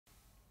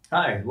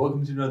Hi,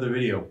 welcome to another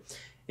video.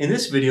 In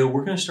this video,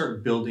 we're going to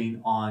start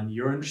building on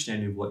your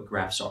understanding of what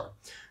graphs are.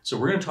 So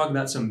we're going to talk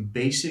about some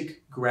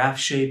basic graph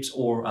shapes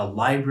or a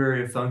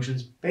library of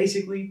functions.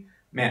 Basically,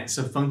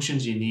 some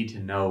functions you need to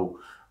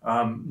know.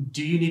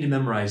 Do you need to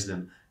memorize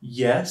them?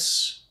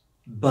 Yes,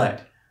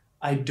 but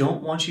I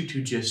don't want you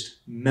to just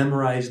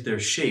memorize their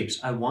shapes.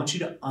 I want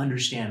you to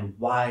understand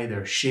why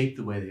they're shaped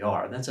the way they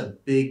are. That's a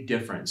big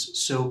difference.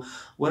 So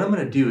what I'm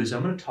going to do is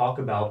I'm going to talk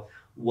about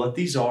what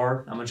these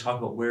are. I'm going to talk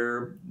about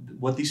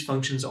what these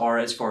functions are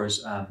as far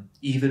as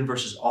even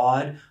versus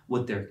odd,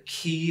 what their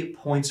key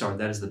points are.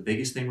 That is the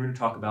biggest thing we're going to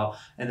talk about,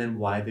 and then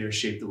why they're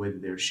shaped the way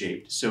that they're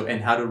shaped. So,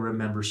 and how to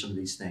remember some of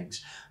these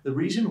things. The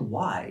reason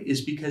why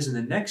is because in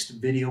the next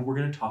video, we're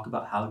going to talk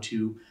about how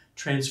to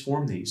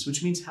transform these,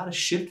 which means how to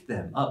shift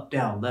them up,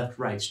 down, left,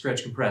 right,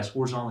 stretch, compress,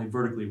 horizontally,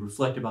 vertically,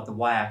 reflect about the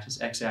y-axis,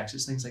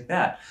 x-axis, things like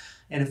that.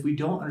 And if we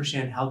don't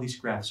understand how these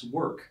graphs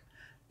work,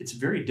 it's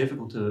very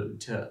difficult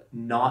to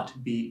not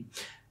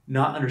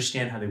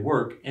understand how they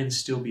work and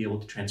still be able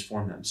to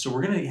transform them. So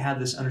we're going to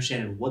have this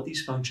understanding of what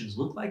these functions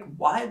look like,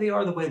 why they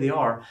are the way they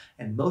are,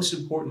 and most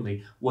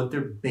importantly, what their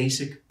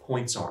basic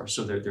points are.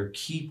 So their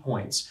key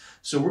points.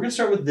 So we're going to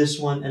start with this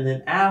one, and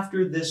then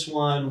after this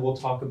one, we'll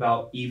talk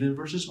about even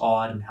versus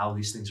odd and how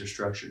these things are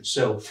structured.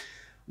 So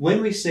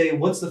when we say,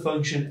 what's the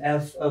function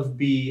f of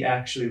b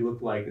actually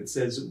look like? It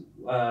says,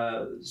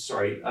 f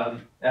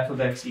of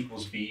x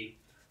equals b.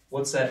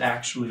 What's that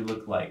actually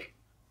look like?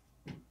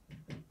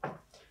 It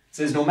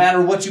says no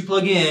matter what you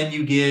plug in,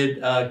 you get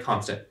a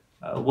constant.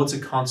 What's a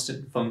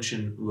constant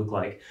function look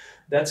like?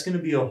 That's going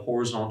to be a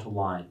horizontal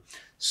line.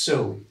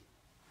 So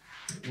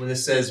when it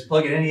says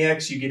plug in any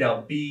x, you get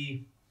out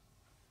b.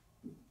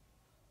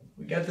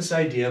 We got this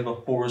idea of a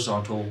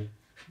horizontal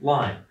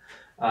line.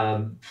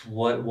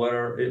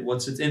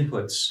 What's its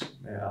inputs?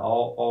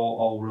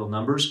 All real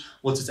numbers.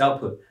 What's its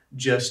output?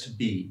 Just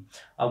b.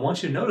 I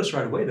want you to notice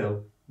right away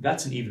though,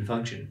 that's an even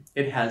function.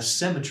 It has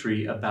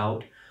symmetry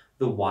about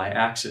the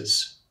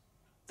y-axis.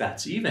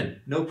 That's even,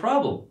 no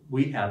problem.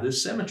 We have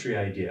this symmetry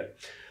idea.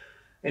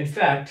 In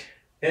fact,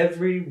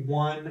 every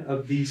one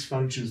of these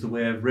functions, the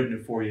way I've written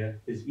it for you,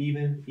 is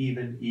even,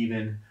 even,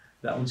 even.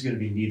 That one's going to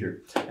be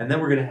neither. And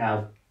then we're going to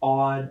have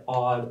odd,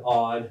 odd,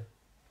 odd,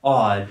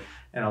 odd,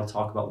 and I'll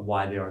talk about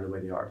why they are the way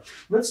they are.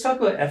 Let's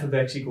talk about f of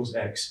x equals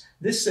x.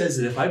 This says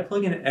that if I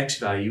plug in an x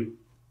value,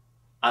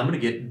 I'm going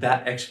to get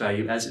that x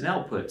value as an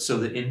output. So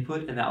the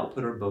input and the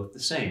output are both the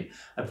same.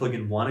 I plug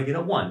in 1, I get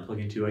out 1. Plug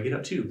in 2, I get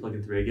out 2. Plug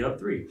in 3, I get out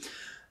 3.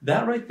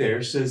 That right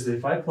there says that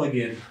if I plug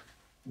in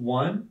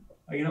 1,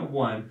 I get out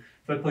 1.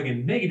 If I plug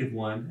in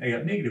 -1, I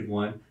get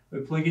 -1.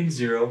 If I plug in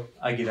 0,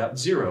 I get out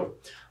 0.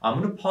 I'm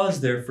going to pause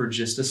there for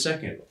just a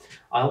second.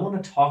 I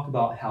want to talk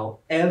about how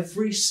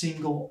every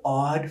single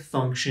odd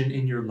function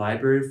in your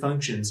library of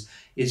functions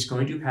is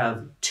going to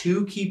have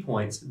two key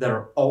points that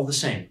are all the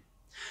same.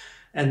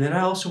 And then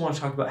I also want to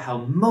talk about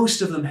how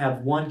most of them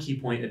have one key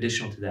point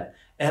additional to that.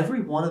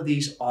 Every one of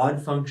these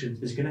odd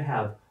functions is going to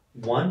have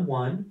 1,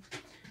 1,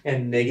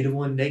 and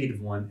 -1,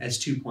 -1 as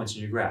 2 points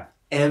in your graph.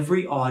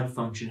 Every odd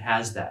function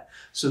has that.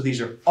 So these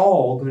are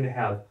all going to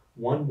have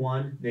 1,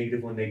 1,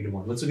 -1,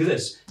 -1. Let's look at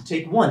this.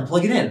 Take 1,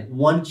 plug it in.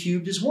 1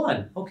 cubed is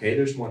 1. Okay,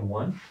 there's 1,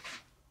 1.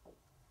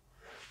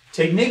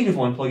 Take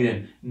 -1, plug it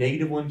in.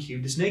 -1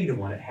 cubed is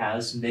 -1. It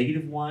has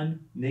 -1,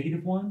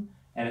 -1,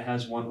 and it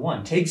has 1,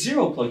 1. Take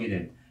 0, plug it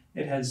in.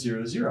 It has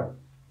 0, 0.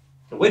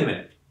 So wait a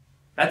minute.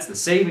 That's the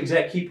same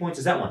exact key points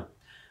as that one.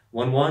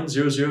 1, 1,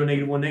 0, 0,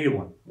 -1,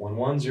 -1. 1,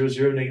 1, 0,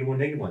 0, -1,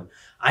 -1.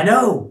 I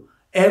know!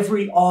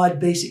 Every odd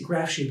basic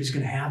graph shape is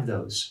going to have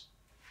those.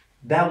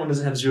 That one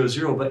doesn't have 0,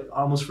 0, but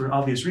almost for an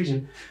obvious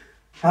reason.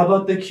 How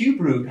about the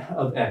cube root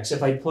of x?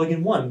 If I plug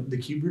in 1, the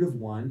cube root of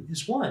 1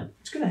 is 1.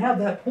 It's going to have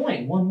that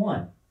point, 1,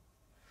 1.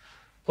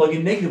 Plug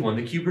in -1.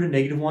 The cube root of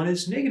 -1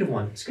 is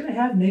 -1. It's going to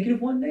have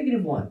 -1,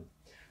 -1.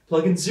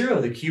 Plug in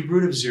 0. The cube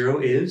root of 0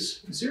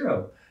 is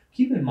 0.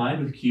 Keep in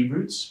mind with cube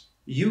roots,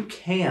 you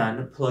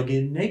can plug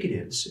in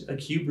negatives. A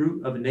cube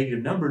root of a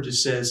negative number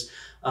just says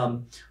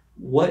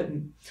what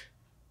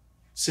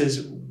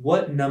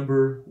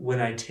number, when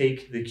I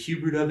take the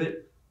cube root of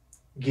it,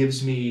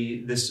 gives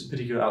me this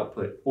particular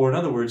output. Or in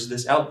other words,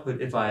 this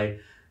output, if I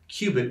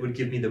cube it, would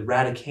give me the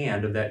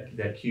radicand of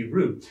that cube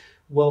root.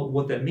 Well,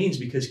 what that means,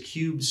 because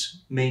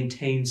cubes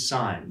maintain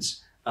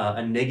signs,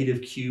 a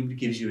negative cubed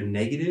gives you a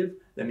negative.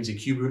 That means a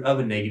cube root of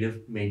a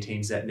negative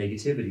maintains that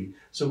negativity.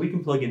 So we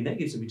can plug in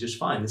negatives and be just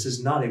fine. This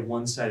is not a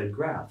one-sided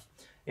graph.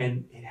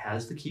 And it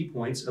has the key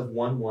points of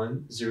 1,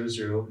 1, 0,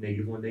 0,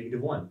 -1,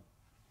 -1.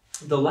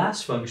 The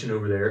last function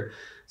over there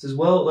says,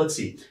 well, let's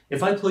see.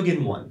 If I plug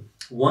in 1,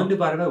 1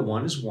 divided by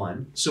 1 is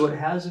 1. So it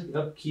has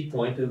a key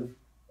point of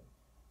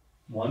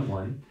 1,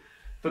 1.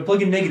 If I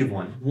plug in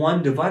 -1,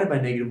 1 divided by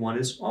 -1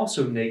 is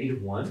also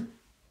 -1.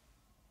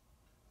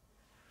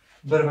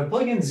 But if I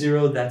plug in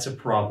 0, that's a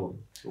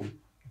problem.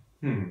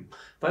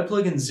 If I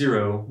plug in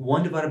 0,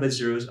 1 divided by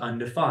 0 is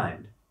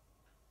undefined.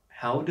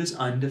 How does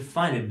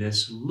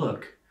undefinedness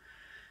look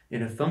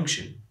in a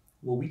function?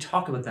 Well, we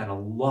talk about that a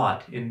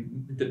lot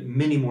in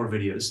many more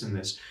videos than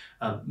this.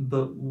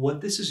 But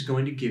what this is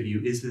going to give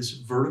you is this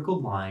vertical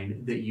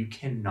line that you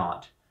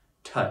cannot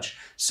touch.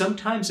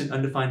 Sometimes an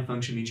undefined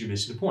function means you're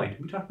missing a point.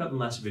 We talked about in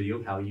the last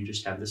video how you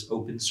just have this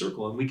open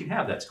circle, and we can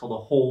have that. It's called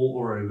a hole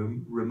or a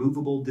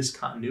removable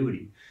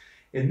discontinuity.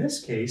 In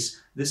this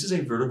case, this is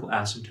a vertical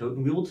asymptote,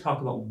 and we will talk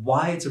about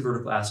why it's a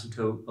vertical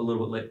asymptote a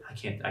little bit later. I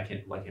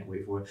can't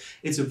wait for it.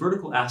 It's a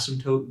vertical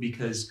asymptote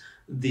because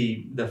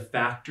the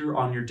factor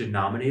on your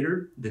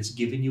denominator that's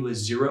giving you a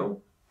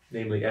 0,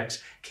 namely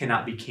x,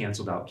 cannot be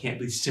canceled out, can't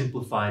be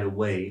simplified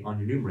away on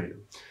your numerator.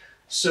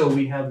 So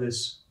we have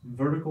this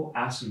vertical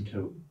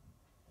asymptote.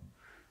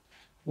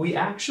 We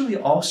actually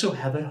also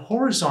have a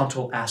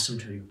horizontal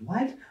asymptote.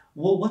 What?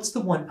 Well, what's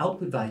the one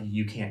output value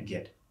you can't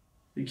get?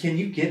 Can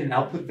you get an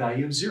output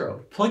value of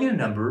 0? Plug in a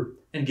number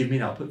and give me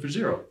an output for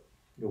 0.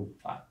 You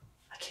go, I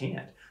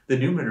can't. The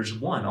numerator is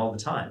 1 all the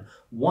time.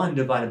 1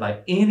 divided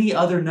by any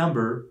other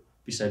number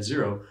besides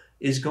 0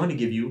 is going to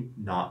give you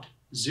not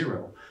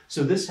 0.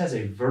 So this has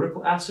a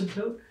vertical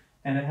asymptote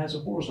and it has a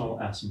horizontal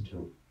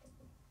asymptote.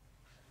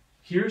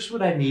 Here's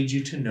what I need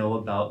you to know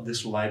about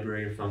this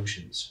library of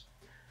functions.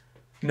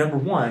 Number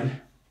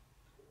one,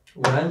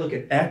 when I look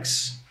at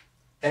x,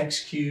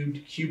 x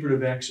cubed, cube root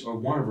of x, or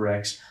 1 over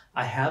x,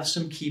 I have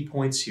some key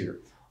points here.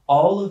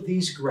 All of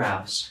these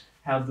graphs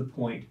have the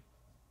point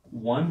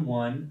 1,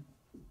 1,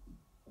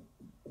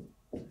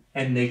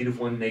 and negative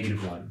 1,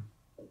 negative 1.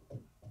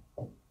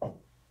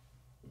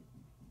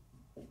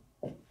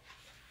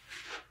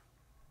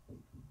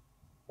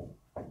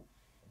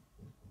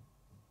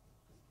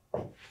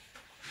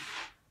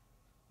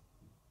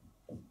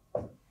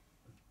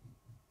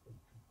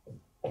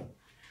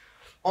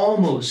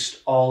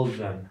 Almost all of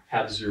them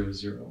have 0,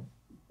 0.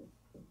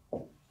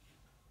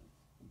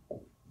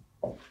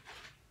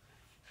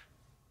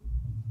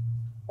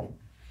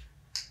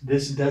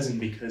 This doesn't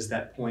because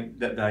that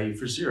value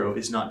for 0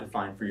 is not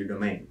defined for your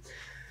domain.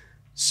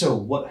 So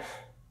what,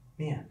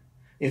 man,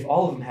 if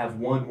all of them have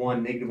 1,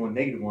 1, negative 1,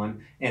 negative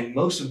 1, and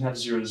most of them have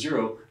 0,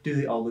 0, do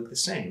they all look the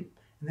same?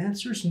 And the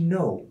answer is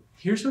no.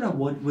 Here's what I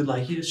would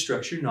like you to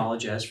structure your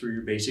knowledge as for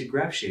your basic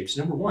graph shapes.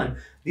 Number one,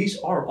 these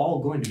are all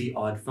going to be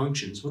odd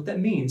functions. What that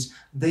means,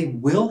 they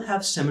will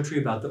have symmetry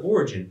about the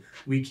origin.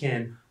 We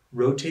can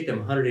rotate them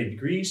 180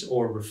 degrees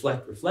or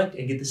reflect,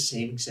 and get the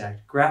same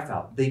exact graph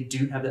out. They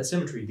do have that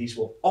symmetry. These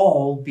will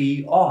all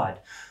be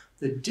odd.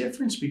 The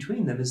difference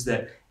between them is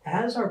that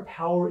as our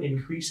power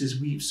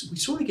increases, we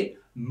sort of get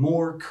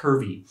more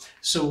curvy.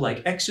 So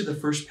like x to the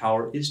first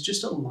power is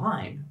just a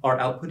line. Our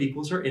output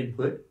equals our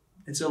input.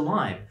 It's a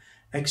line.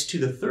 X to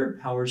the third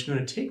power is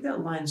going to take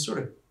that line, sort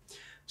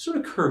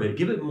of curve it,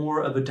 give it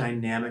more of a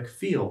dynamic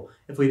feel.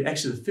 If we had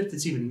x to the fifth,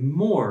 it's even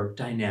more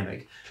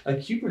dynamic. A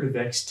cube root of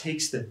x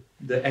takes the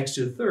x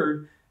to the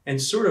third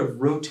and sort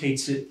of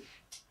rotates it,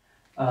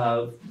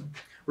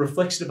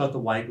 reflects it about the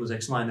y equals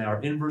x line. There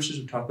are inverses.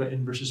 We'll talk about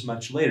inverses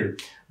much later.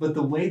 But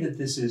the way that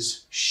this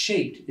is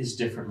shaped is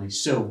differently.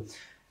 So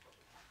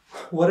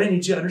what I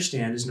need you to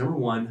understand is, number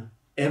one,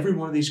 every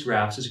one of these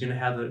graphs is going to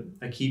have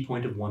a key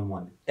point of 1,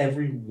 1.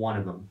 Every one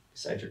of them,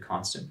 besides your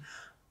constant.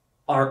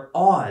 Our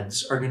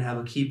odds are going to have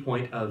a key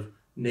point of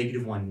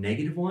negative 1,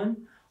 negative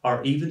 1.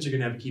 Our evens are going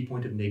to have a key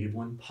point of negative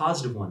 1,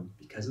 positive 1,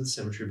 because of the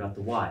symmetry about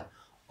the y.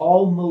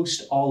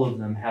 Almost all of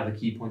them have a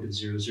key point of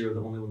 0, 0.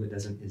 The only one that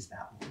doesn't is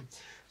that one.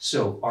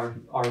 So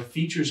our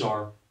features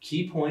are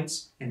key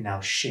points and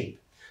now shape.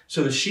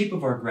 So the shape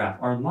of our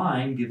graph, our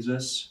line gives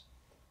us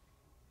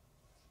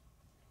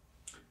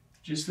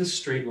just this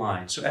straight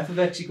line. So f of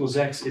x equals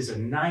x is a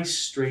nice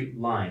straight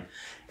line.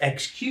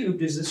 X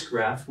cubed is this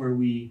graph where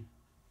we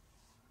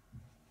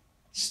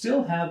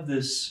still have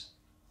this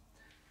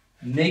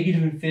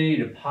negative infinity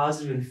to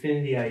positive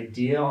infinity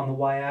idea on the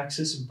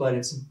y-axis, but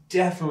it's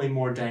definitely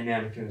more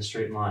dynamic than a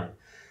straight line.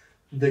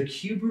 The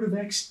cube root of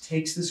x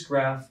takes this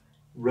graph,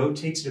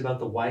 rotates it about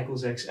the y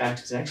equals x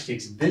axis. It actually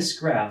takes this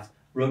graph,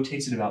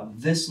 rotates it about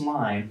this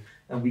line,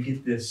 and we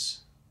get this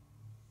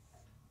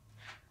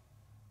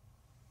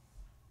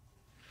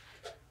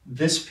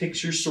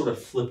picture sort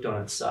of flipped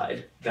on its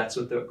side. That's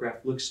what the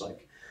graph looks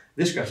like.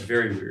 This graph's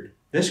very weird.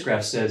 This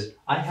graph says,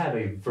 I have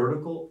a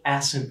vertical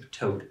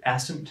asymptote.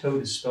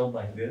 Asymptote is spelled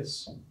like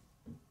this.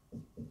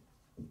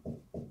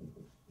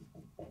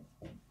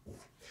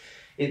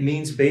 It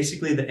means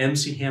basically the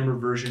MC Hammer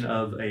version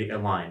of a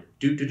line.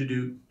 Do, do, do,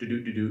 do, do,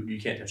 do, do, do.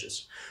 You can't touch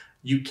this.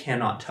 You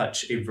cannot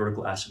touch a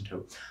vertical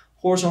asymptote.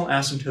 Horizontal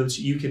asymptotes,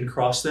 you can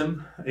cross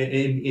them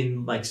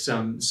in like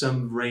some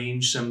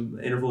range, some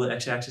interval at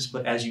x-axis,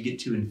 but as you get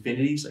to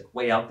infinities, like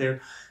way out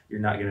there, you're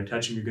not going to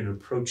touch them, you're going to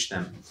approach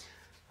them.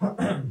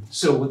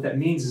 So what that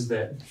means is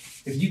that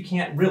if you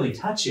can't really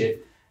touch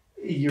it,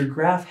 your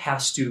graph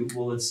has to,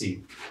 well, let's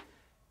see,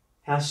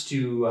 has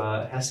to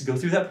go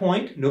through that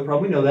point. No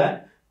problem, we know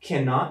that.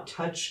 Cannot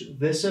touch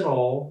this at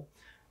all.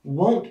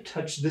 Won't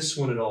touch this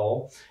one at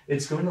all.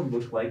 It's going to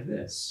look like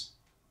this.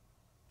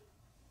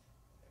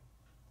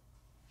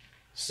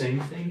 Same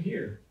thing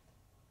here.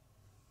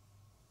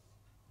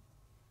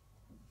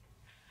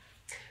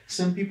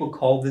 Some people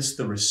call this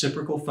the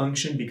reciprocal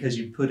function because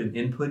you put an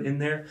input in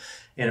there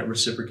and it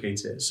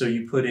reciprocates it. So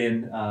you put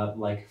in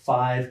like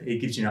 5,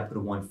 it gives you an output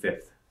of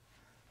 1/5.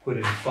 Put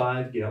in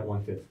 5, get out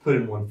 1/5. Put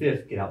in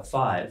 1/5, get out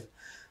 5.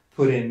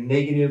 Put in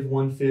negative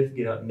 1/5,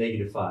 get out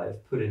negative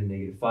 5. Put in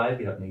negative 5,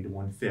 get out negative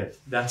 1/5.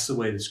 That's the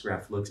way this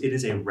graph looks. It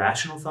is a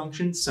rational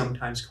function,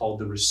 sometimes called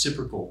the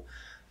reciprocal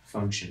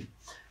function.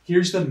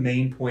 Here's the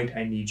main point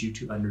I need you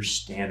to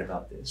understand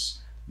about this.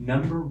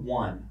 Number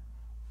 1,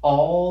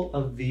 all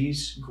of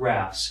these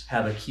graphs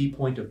have a key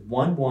point of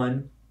 1,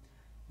 1,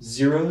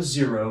 0,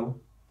 0,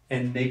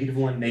 and negative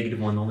 1, negative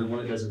 1. The only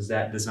one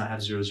that does not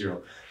have 0,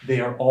 0. They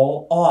are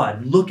all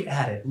odd. Look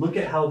at it. Look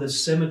at how the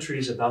symmetry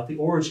is about the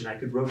origin. I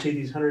could rotate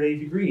these 180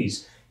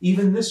 degrees.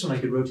 Even this one I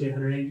could rotate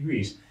 180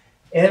 degrees.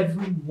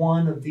 Every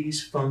one of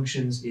these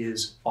functions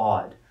is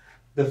odd.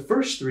 The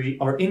first 3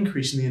 are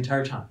increasing the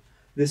entire time.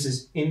 This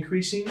is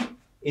increasing,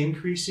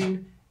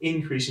 increasing,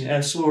 increasing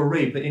at a slower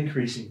rate, but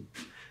increasing.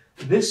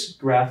 This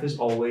graph is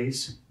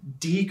always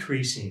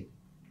decreasing,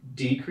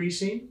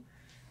 decreasing,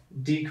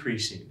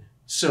 decreasing.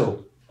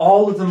 So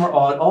all of them are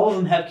odd. All of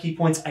them have key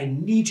points. I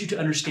need you to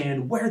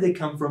understand where they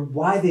come from,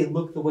 why they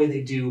look the way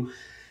they do,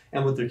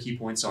 and what their key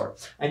points are.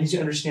 I need you to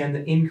understand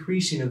the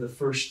increasing of the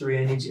first 3.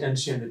 I need you to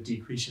understand the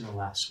decreasing of the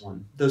last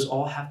one. Those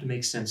all have to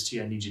make sense to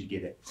you. I need you to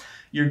get it.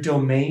 Your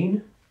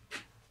domain,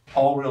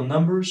 all real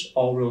numbers,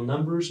 all real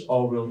numbers,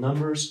 all real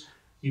numbers.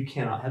 You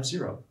cannot have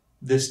 0.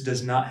 This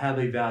does not have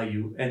a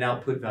value, an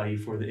output value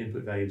for the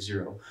input value of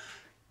 0.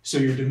 So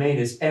your domain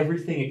is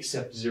everything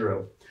except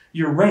 0.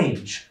 Your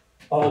range,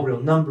 all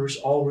real numbers,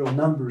 all real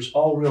numbers,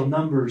 all real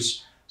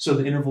numbers. So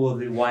the interval of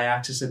the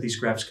y-axis that these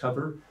graphs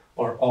cover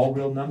are all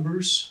real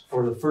numbers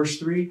for the first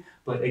 3,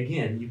 but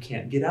again, you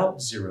can't get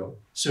out 0.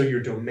 So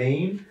your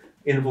domain,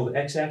 interval of the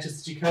x-axis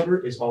that you cover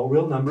is all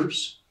real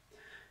numbers.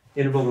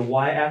 Interval of the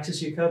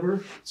y-axis you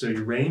cover, so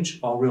your range,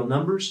 all real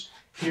numbers.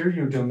 Here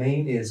your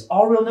domain is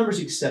all real numbers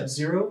except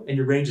 0, and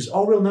your range is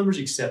all real numbers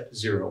except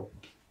 0.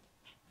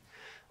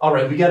 All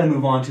right, we got to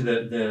move on to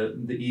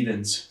the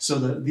evens. So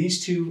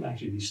these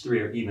 3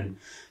 are even.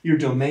 Your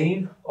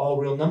domain, all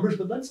real numbers,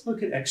 but let's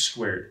look at x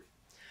squared.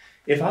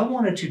 If I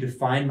wanted to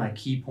define my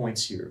key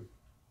points here,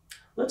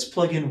 let's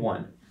plug in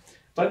 1.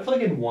 If I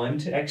plug in 1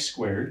 to x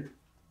squared,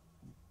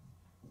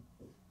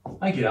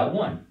 I get out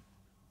 1.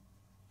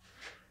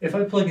 If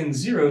I plug in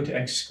 0 to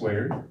x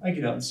squared, I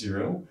get out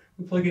 0.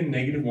 We plug in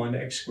negative 1 to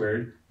x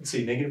squared, let's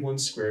say negative 1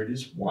 squared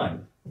is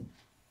 1.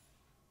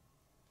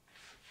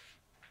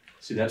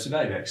 See, the absolute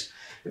value of x.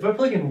 If I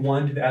plug in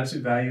 1 to the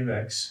absolute value of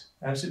x,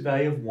 absolute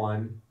value of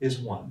 1 is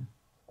 1.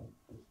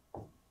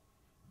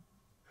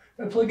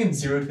 If I plug in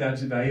 0 to the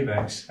absolute value of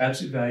x,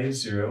 absolute value of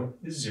 0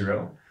 is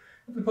 0.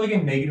 If I plug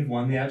in negative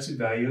 1, the absolute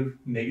value of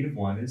negative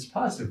 1 is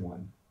positive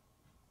 1.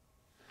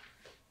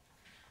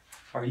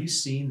 Are you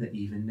seeing the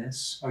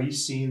evenness? Are you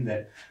seeing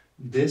that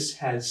this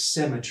has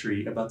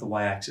symmetry about the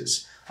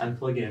y-axis? I'm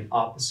plugging in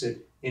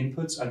opposite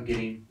inputs, I'm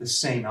getting the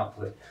same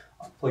output.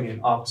 I'm plugging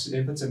in opposite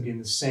inputs, I'm getting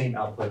the same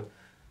output.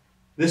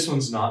 This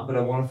one's not, but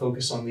I want to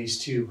focus on these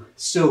 2.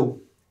 So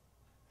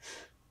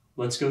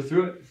let's go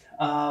through it.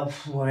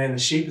 And the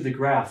shape of the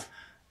graph.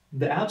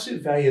 The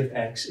absolute value of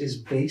x is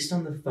based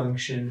on the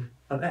function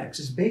of x.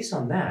 It's based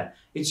on that.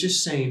 It's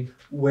just saying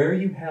where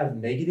you have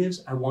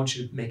negatives, I want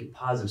you to make it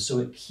positive. So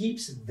it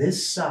keeps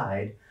this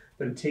side,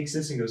 but it takes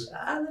this and goes,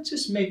 let's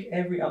just make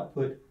every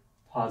output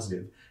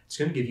positive. It's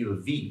going to give you a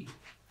v.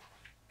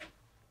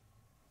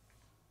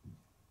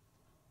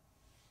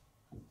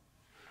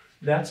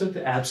 That's what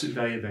the absolute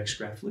value of x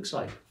graph looks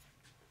like.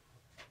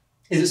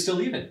 Is it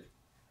still even?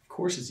 Of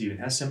course it's even.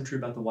 It has symmetry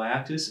about the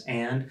y-axis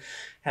and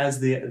has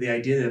the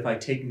idea that if I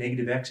take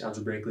negative x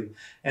algebraically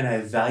and I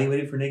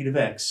evaluate it for negative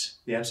x,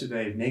 the absolute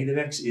value of negative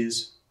x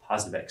is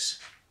positive x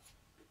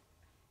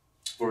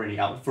for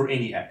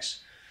any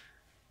x.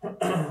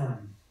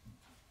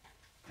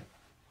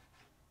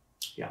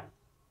 Yeah.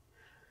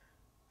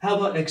 How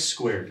about x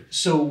squared?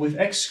 So with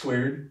x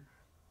squared,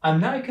 I'm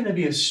not going to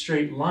be a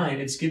straight line.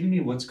 It's giving me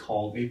what's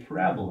called a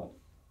parabola.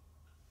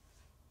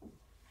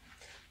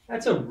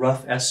 That's a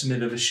rough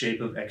estimate of the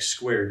shape of x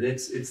squared.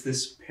 It's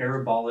this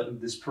parabola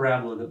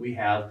that we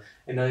have,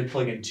 and now you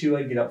plug in 2,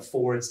 I get out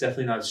 4. It's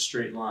definitely not a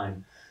straight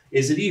line.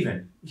 Is it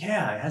even?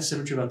 Yeah, it has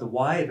symmetry about the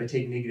y. If I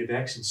take negative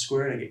x and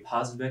square it, I get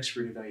positive x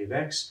for any value of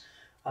x.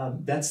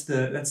 That's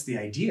the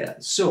idea.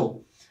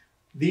 So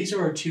these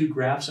are our 2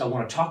 graphs. I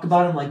want to talk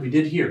about them like we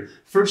did here.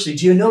 Firstly,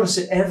 do you notice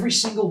that every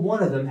single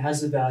one of them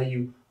has the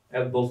value?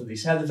 Both of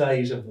these have the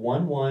values of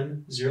 1,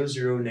 1, 0,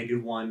 0,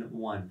 negative 1,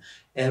 1.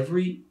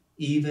 Every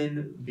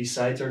even,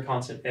 besides our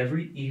constant,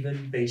 every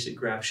even basic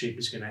graph shape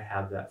is going to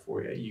have that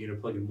for you. You're going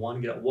to plug in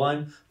 1, get out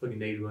 1, plug in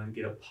negative 1,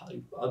 get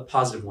a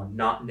positive 1,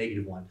 not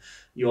negative 1.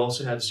 You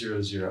also have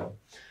 0, 0.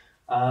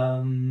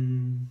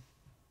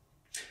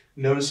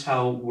 Notice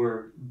how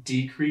we're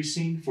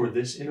decreasing for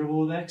this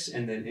interval of x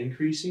and then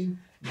increasing,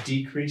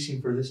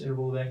 decreasing for this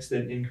interval of x,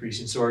 then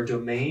increasing. So our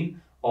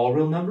domain, all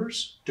real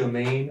numbers,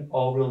 domain,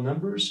 all real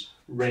numbers,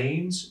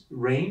 range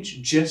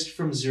just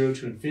from 0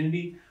 to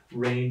infinity,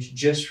 range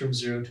just from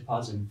 0 to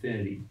positive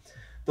infinity.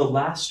 The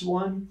last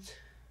one,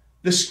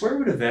 the square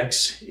root of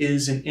x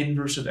is an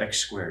inverse of x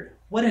squared.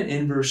 What an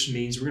inverse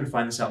means, we're going to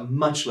find this out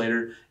much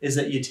later, is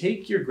that you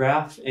take your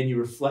graph and you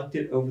reflect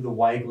it over the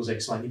y equals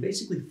x line. You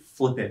basically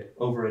flip it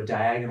over a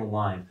diagonal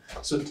line.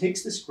 So it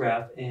takes this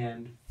graph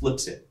and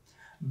flips it.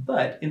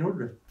 But in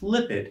order to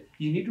flip it,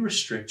 you need to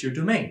restrict your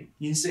domain.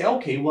 You can say,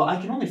 okay, well, I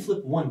can only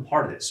flip one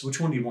part of this. Which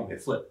one do you want me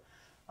to flip?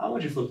 I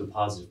want you to flip the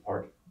positive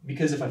part.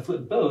 Because if I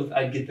flip both,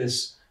 I'd get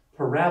this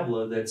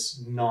parabola that's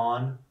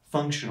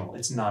non-functional.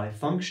 It's not a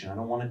function. I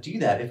don't want to do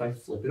that if I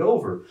flip it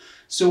over.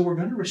 So we're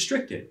going to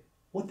restrict it.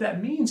 What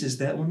that means is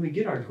that when we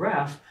get our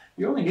graph,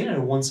 you're only getting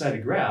a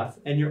one-sided graph,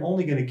 and you're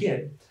only going to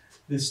get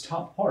this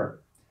top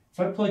part. If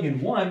I plug in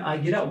 1, I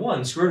get out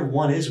 1. Square root of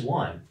 1 is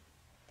 1.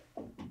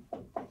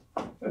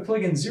 If I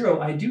plug in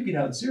 0, I do get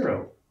out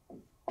 0.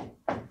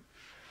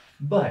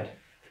 But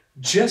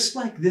just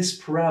like this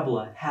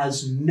parabola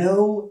has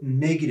no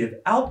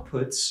negative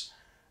outputs,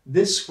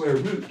 this square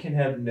root can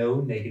have no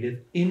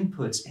negative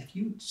inputs. If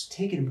you just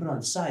take it and put it on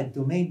the side,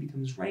 domain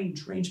becomes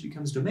range, range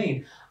becomes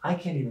domain. I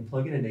can't even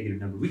plug in a negative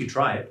number. We could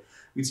try it.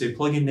 We'd say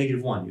plug in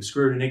 -1. The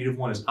square root of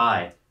 -1 is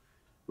I.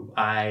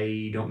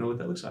 I don't know what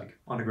that looks like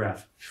on a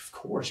graph. Of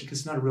course, because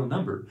it's not a real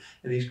number.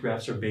 And these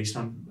graphs are based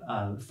on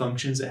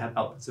functions that have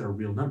outputs that are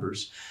real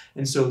numbers.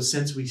 And so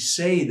since we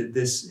say that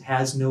this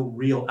has no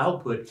real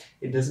output,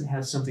 it doesn't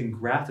have something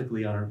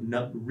graphically on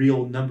a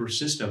real number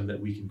system that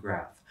we can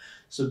graph.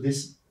 So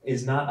this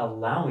is not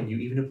allowing you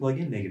even to plug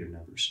in negative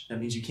numbers. That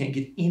means you can't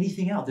get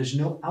anything out. There's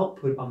no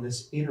output on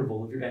this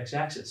interval of your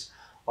x-axis.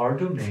 Our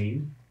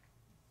domain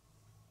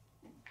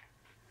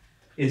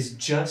is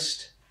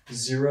just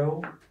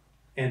 0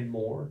 and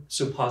more,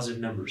 so positive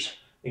numbers,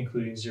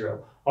 including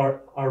 0.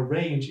 Our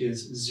range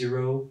is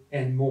 0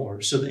 and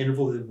more, so the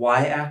interval of the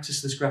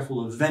y-axis this graph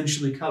will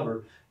eventually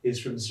cover is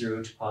from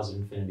 0 to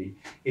positive infinity.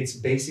 It's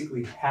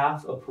basically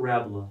half a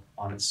parabola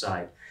on its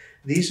side.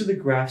 These are the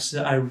graphs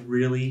that I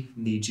really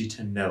need you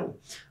to know.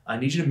 I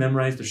need you to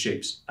memorize their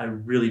shapes. I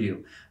really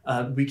do.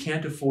 We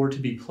can't afford to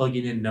be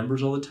plugging in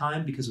numbers all the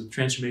time because with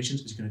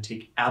transformations, it's going to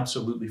take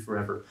absolutely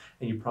forever,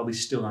 and you're probably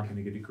still not going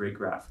to get a great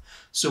graph.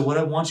 So what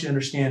I want you to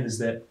understand is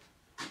that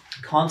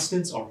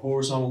constants are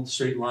horizontal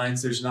straight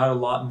lines. There's not a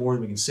lot more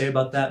that we can say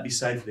about that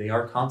besides they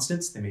are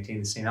constants. They maintain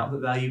the same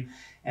output value,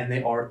 and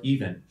they are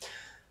even.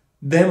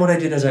 Then what I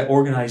did is I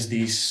organized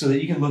these so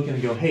that you can look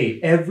and go, hey,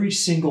 every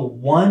single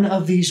one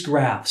of these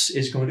graphs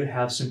is going to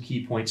have some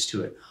key points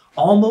to it.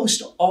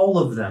 Almost all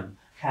of them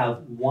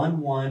have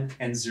 1, 1,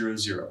 and 0,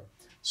 0.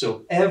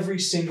 So every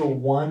single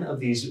one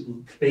of these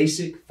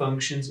basic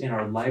functions in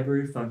our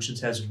library of functions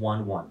has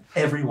 1, 1.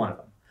 Every one of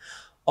them.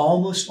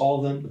 Almost all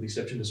of them, with the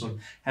exception of this one,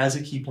 has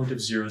a key point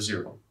of 0,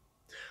 0.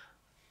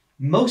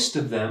 Most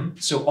of them,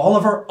 so all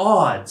of our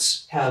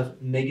odds have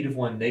 -1,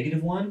 -1,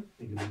 -1,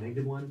 -1,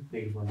 -1,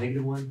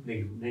 -1,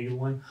 -1,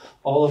 -1.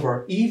 All of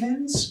our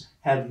evens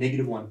have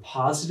 -1,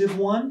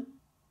 +1.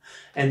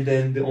 And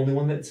then the only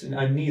one that's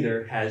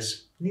neither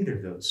has neither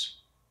of those.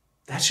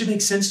 That should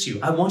make sense to you.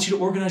 I want you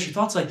to organize your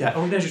thoughts like that.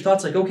 Organize your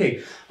thoughts like,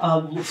 okay,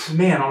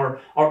 man, our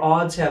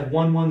odds have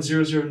 1, 1,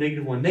 0, 0,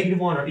 -1,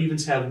 -1. Our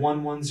evens have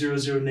 1, 1, 0,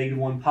 0,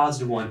 -1,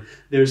 +1.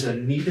 There's a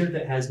neither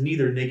that has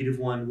neither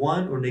 -1,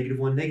 1 or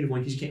 -1, -1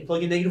 because you can't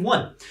plug in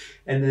 -1.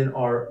 And then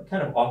our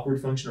kind of awkward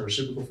function or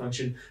reciprocal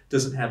function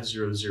doesn't have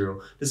 0,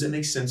 0. Does that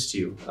make sense to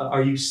you?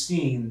 Are you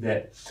seeing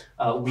that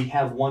we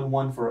have 1,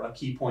 1 for a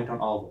key point on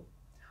all of them?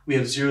 We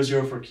have 0,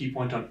 0 for a key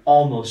point on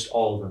almost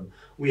all of them.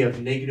 We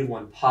have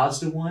 -1,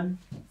 +1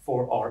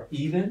 for our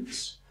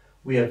evens.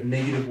 We have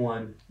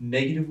 -1,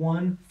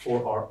 -1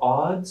 for our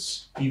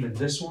odds. Even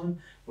this one,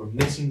 we're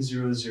missing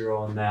 0, 0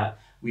 on that.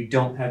 We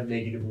don't have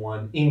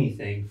 -1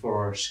 anything for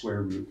our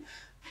square root.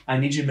 I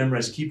need you to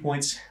memorize key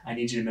points. I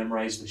need you to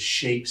memorize the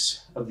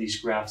shapes of these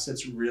graphs.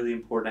 That's really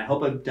important. I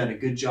hope I've done a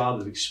good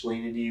job of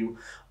explaining to you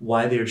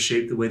why they are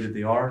shaped the way that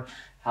they are,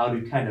 how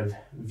to kind of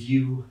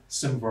view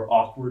some of our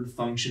awkward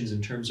functions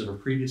in terms of our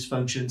previous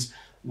functions,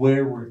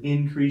 where we're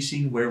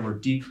increasing, where we're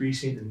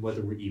decreasing, and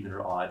whether we're even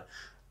or odd.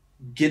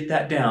 Get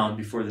that down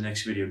before the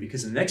next video,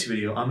 because in the next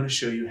video, I'm going to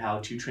show you how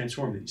to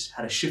transform these,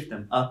 how to shift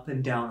them up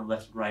and down and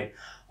left and right.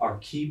 Our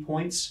key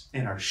points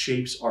and our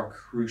shapes are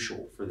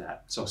crucial for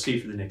that. So I'll see you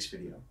for the next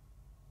video.